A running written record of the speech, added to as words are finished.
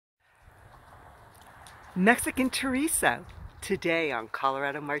Mexican chorizo, today on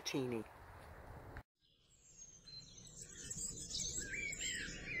Colorado Martini.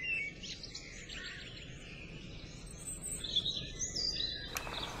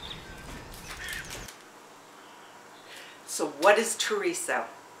 So what is chorizo?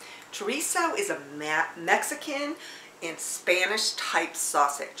 Chorizo is a Mexican and Spanish type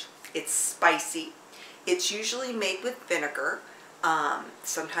sausage. It's spicy. It's usually made with vinegar.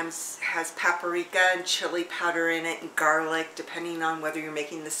 Sometimes has paprika and chili powder in it and garlic, depending on whether you're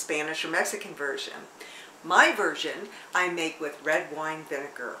making the Spanish or Mexican version. My version I make with red wine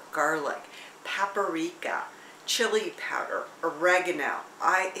vinegar, garlic, paprika, chili powder, oregano.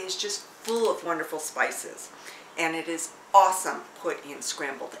 It's just full of wonderful spices, and it is awesome put in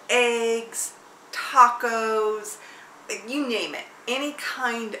scrambled eggs, tacos, you name it. Any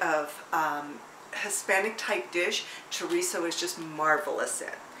kind of Hispanic type dish, chorizo is just marvelous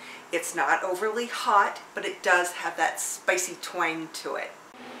in. It's not overly hot, but it does have that spicy twang to it.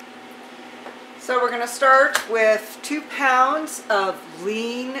 So we're going to start with 2 pounds of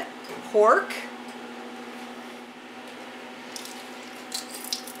lean pork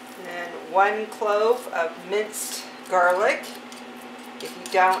and 1 clove of minced garlic. If you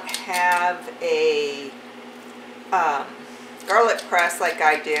don't have a garlic press like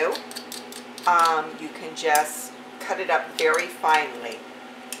I do, you can just cut it up very finely.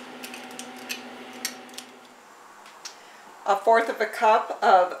 1/4 cup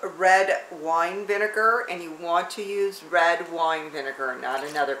of red wine vinegar, and you want to use red wine vinegar, not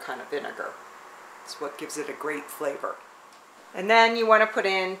another kind of vinegar. It's what gives it a great flavor. And then you want to put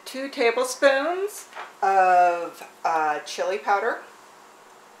in 2 tablespoons of chili powder.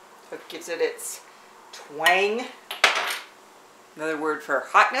 So it gives it its twang. Another word for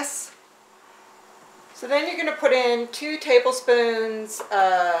hotness. So then you're going to put in 2 tablespoons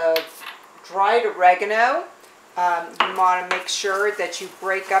of dried oregano. You want to make sure that you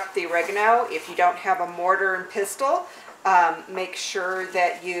break up the oregano. If you don't have a mortar and pestle, make sure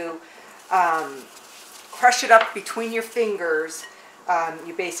that you crush it up between your fingers.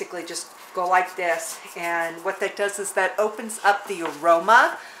 You basically just go like this, and what that does is that opens up the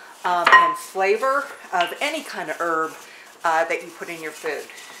aroma and flavor of any kind of herb that you put in your food.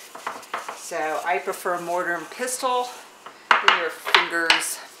 So I prefer mortar and pestle, and your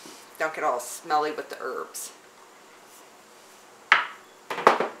fingers don't get all smelly with the herbs.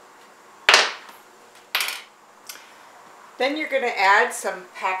 Then you're going to add some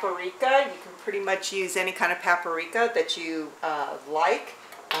paprika. You can pretty much use any kind of paprika that you like.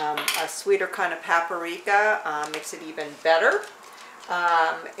 A sweeter kind of paprika makes it even better.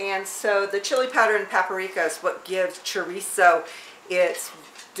 And so the chili powder and paprika is what gives chorizo its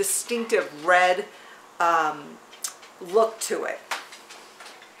distinctive red look to it.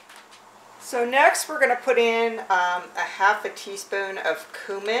 So next we're going to put in a 1/2 teaspoon of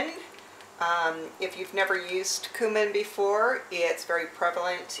cumin. If you've never used cumin before, it's very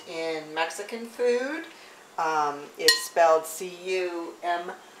prevalent in Mexican food. It's spelled C-U-M-I-N.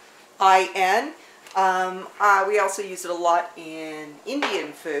 We also use it a lot in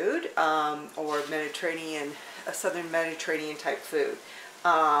Indian food or Mediterranean, Southern Mediterranean type food.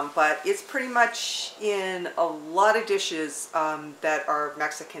 But it's pretty much in a lot of dishes that are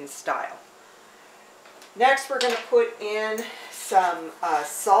Mexican style. Next we're going to put in some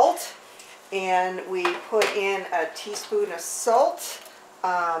salt, and we put in a teaspoon of salt.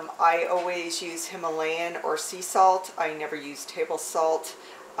 I always use Himalayan or sea salt. I never use table salt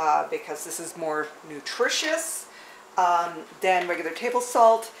because this is more nutritious than regular table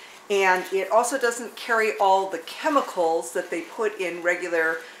salt, and it also doesn't carry all the chemicals that they put in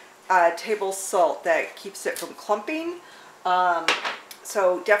regular table salt that keeps it from clumping.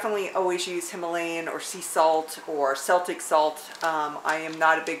 So definitely always use Himalayan or sea salt or Celtic salt. I am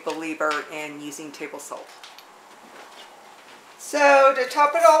not a big believer in using table salt. So to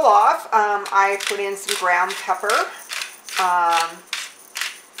top it all off, I put in some ground pepper.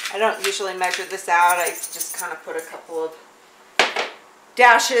 I don't usually measure this out. I just kind of put a couple of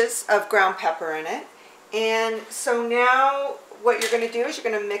dashes of ground pepper in it. And so now what you're going to do is you're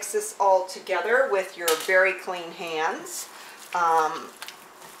going to mix this all together with your very clean hands.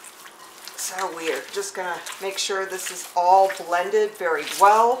 So we are just going to make sure this is all blended very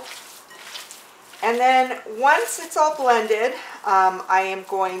well. And then once it's all blended, I am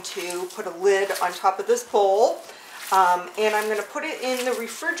going to put a lid on top of this bowl, and I'm going to put it in the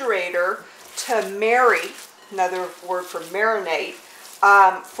refrigerator to marry, another word for marinate,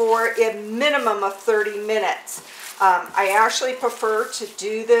 for a minimum of 30 minutes. I actually prefer to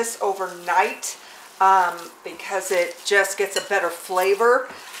do this overnight because it just gets a better flavor.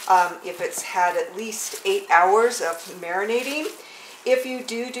 if it's had at least 8 hours of marinating. If you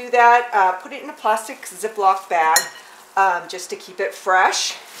do that, put it in a plastic Ziploc bag just to keep it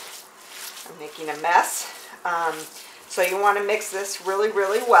fresh. I'm making a mess. So you want to mix this really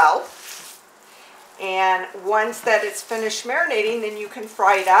well. And once that it's finished marinating, then you can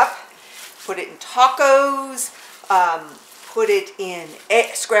fry it up. Put it in tacos, put it in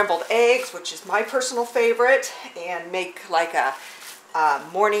scrambled eggs, which is my personal favorite, and make like a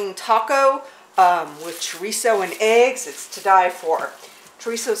morning taco with chorizo and eggs. It's to die for.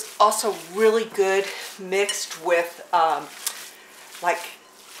 Chorizo is also really good mixed with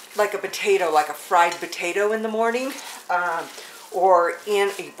like a potato, like a fried potato in the morning, or in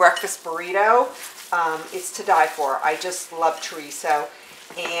a breakfast burrito. It's to die for. I just love chorizo,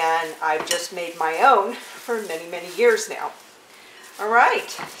 and I've just made my own for many years now. All right,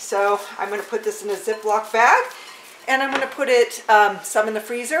 so I'm going to put this in a Ziploc bag, and I'm going to put it some in the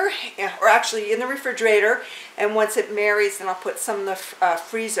freezer, or actually in the refrigerator, and once it marries, then I'll put some in the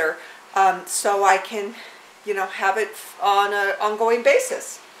freezer so I can, you know, have it on an ongoing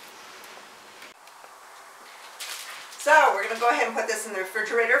basis. So we're going to go ahead and put this in the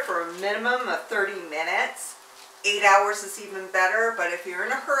refrigerator for a minimum of 30 minutes. 8 hours is even better, but if you're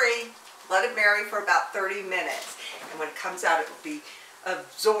in a hurry, let it marry for about 30 minutes. And when it comes out, it will be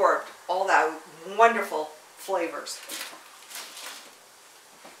absorbed all that wonderful flavors.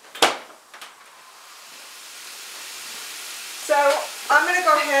 So I'm going to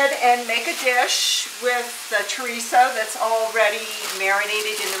go ahead and make a dish with the chorizo that's already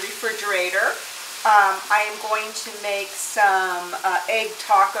marinated in the refrigerator. I am going to make some egg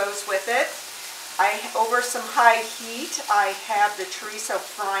tacos with it. Over some high heat, I have the chorizo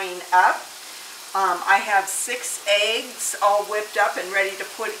frying up. I have 6 eggs all whipped up and ready to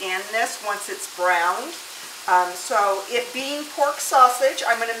put in this once it's browned. So it being pork sausage,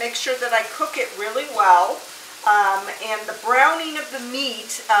 I'm going to make sure that I cook it really well. And the browning of the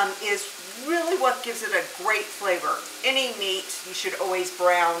meat is really what gives it a great flavor. Any meat you should always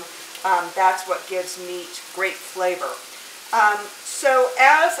brown. That's what gives meat great flavor. So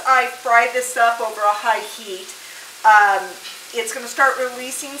as I fry this up over a high heat, it's going to start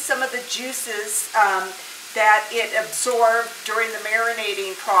releasing some of the juices that it absorbed during the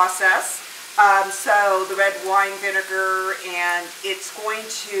marinating process. So the red wine vinegar, and it's going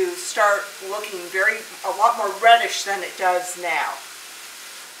to start looking a lot more reddish than it does now.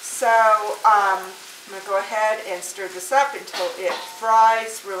 So I'm going to go ahead and stir this up until it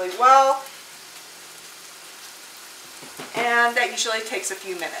fries really well. And that usually takes a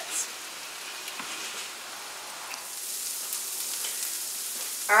few minutes.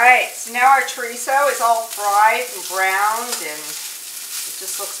 Alright, so now our chorizo is all fried and browned, and it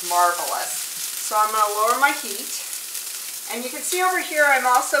just looks marvelous. So I'm going to lower my heat. And you can see over here I'm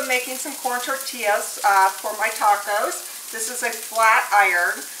also making some corn tortillas for my tacos. This is a flat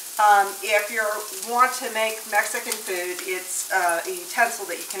iron. If you want to make Mexican food, it's a utensil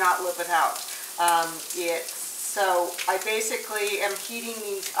that you cannot live without. So I basically am heating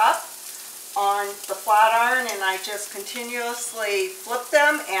these up on the flat iron, and I just continuously flip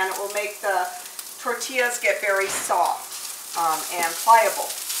them, and it will make the tortillas get very soft and pliable.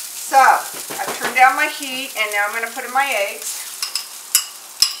 So I've turned down my heat, and now I'm going to put in my eggs.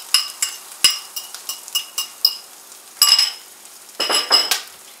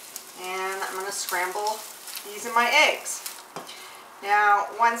 And I'm going to scramble these in my eggs. Now,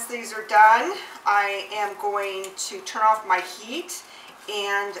 once these are done, I am going to turn off my heat,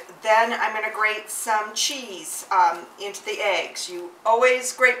 and then I'm going to grate some cheese into the eggs. You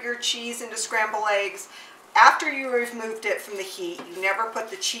always grate your cheese into scrambled eggs after you removed it from the heat. You never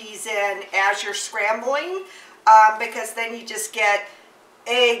put the cheese in as you're scrambling, because then you just get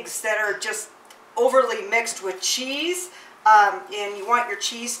eggs that are just overly mixed with cheese. And you want your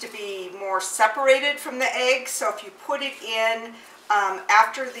cheese to be more separated from the eggs, so if you put it in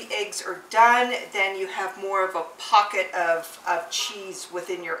after the eggs are done, then you have more of a pocket of cheese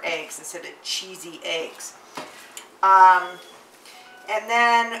within your eggs instead of cheesy eggs. And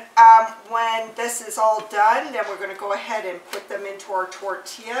then when this is all done, then we're going to go ahead and put them into our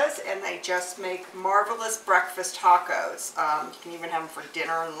tortillas, and they just make marvelous breakfast tacos. You can even have them for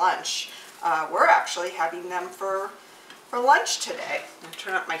dinner and lunch. We're actually having them for lunch today. I'm going to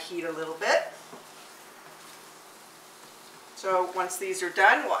turn up my heat a little bit. So once these are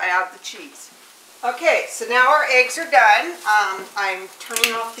done, we'll add the cheese. Okay, so now our eggs are done. I'm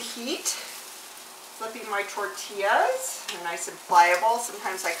turning off the heat, flipping my tortillas. They're nice and pliable.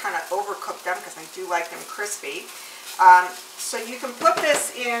 Sometimes I kind of overcook them because I do like them crispy. So you can flip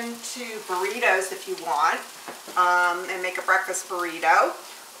this into burritos if you want, and make a breakfast burrito.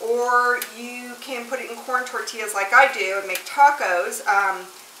 or you can put it in corn tortillas like I do and make tacos.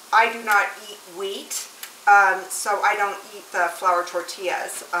 I do not eat wheat, so I don't eat the flour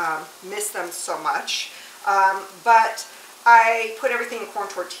tortillas, miss them so much, but I put everything in corn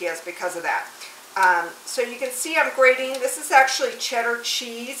tortillas because of that. So you can see I'm grating. This is actually cheddar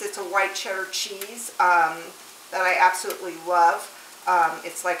cheese. It's a white cheddar cheese that I absolutely love.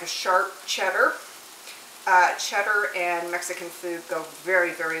 It's like a sharp cheddar. Cheddar and Mexican food go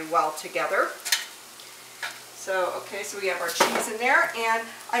very, very well together. So, okay, so we have our cheese in there, and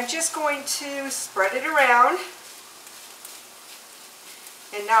I'm just going to spread it around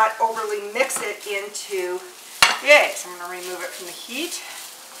and not overly mix it into the eggs. I'm going to remove it from the heat.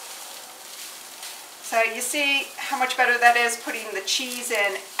 So you see how much better that is putting the cheese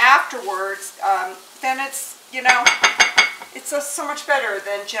in afterwards. Then it's, you know, it's so much better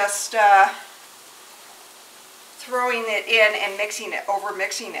than just throwing it in and mixing it, over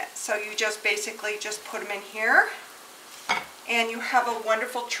mixing it. So you just basically just put them in here and you have a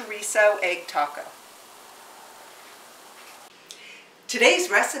wonderful chorizo egg taco. Today's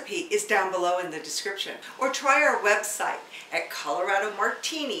recipe is down below in the description, or try our website at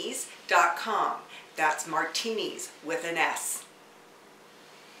coloradomartinis.com. That's martinis with an S.